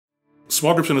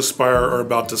Small groups in Aspire are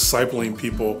about discipling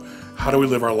people. How do we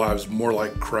live our lives more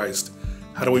like Christ?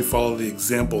 How do we follow the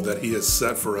example that He has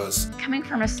set for us? Coming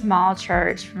from a small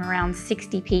church from around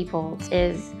 60 people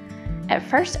is at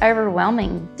first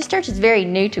overwhelming. This church is very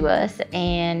new to us,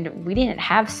 and we didn't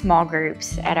have small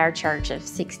groups at our church of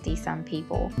 60-some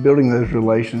people. Building those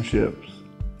relationships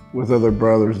with other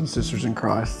brothers and sisters in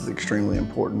Christ is extremely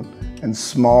important, and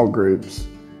small groups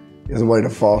is a way to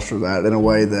foster that in a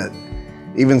way that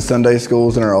even Sunday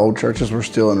schools in our old churches were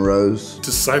still in rows.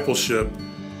 Discipleship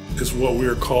is what we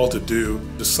are called to do.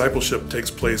 Discipleship takes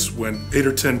place when 8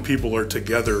 or 10 people are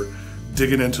together,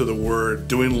 digging into the Word,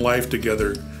 doing life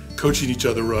together, coaching each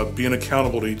other up, being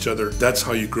accountable to each other. That's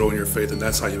how you grow in your faith, and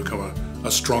that's how you become a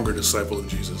stronger disciple of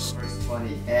Jesus. Verse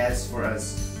 20, as for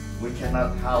us, we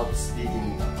cannot help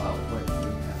speaking about what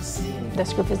we have seen.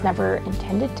 This group is never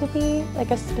intended to be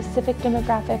like a specific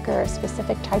demographic or a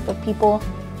specific type of people.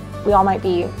 We all might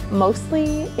be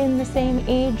mostly in the same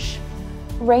age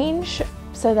range.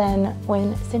 So then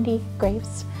when Cindy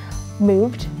Graves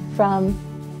moved from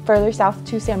further south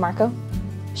to San Marco,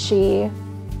 she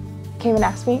came and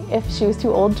asked me if she was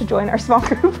too old to join our small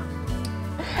group.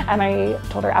 And I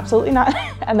told her absolutely not,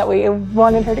 and that we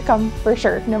wanted her to come for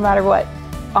sure, no matter what.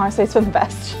 Honestly, it's been the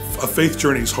best. A faith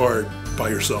journey is hard by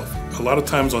yourself. A lot of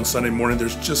times on Sunday morning,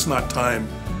 there's just not time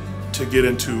to get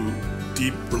into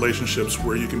deep relationships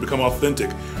where you can become authentic,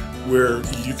 where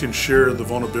you can share the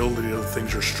vulnerability of the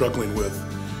things you're struggling with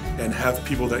and have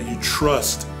people that you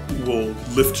trust will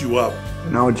lift you up.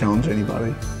 And I would challenge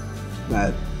anybody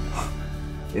that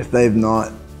if they've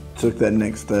not took that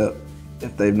next step,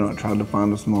 if they've not tried to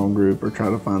find a small group or try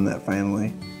to find that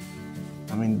family,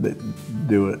 I mean,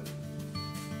 do it.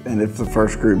 And if the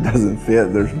first group doesn't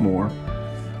fit, there's more.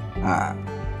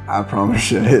 I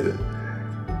promise you,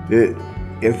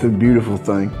 it's a beautiful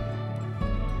thing.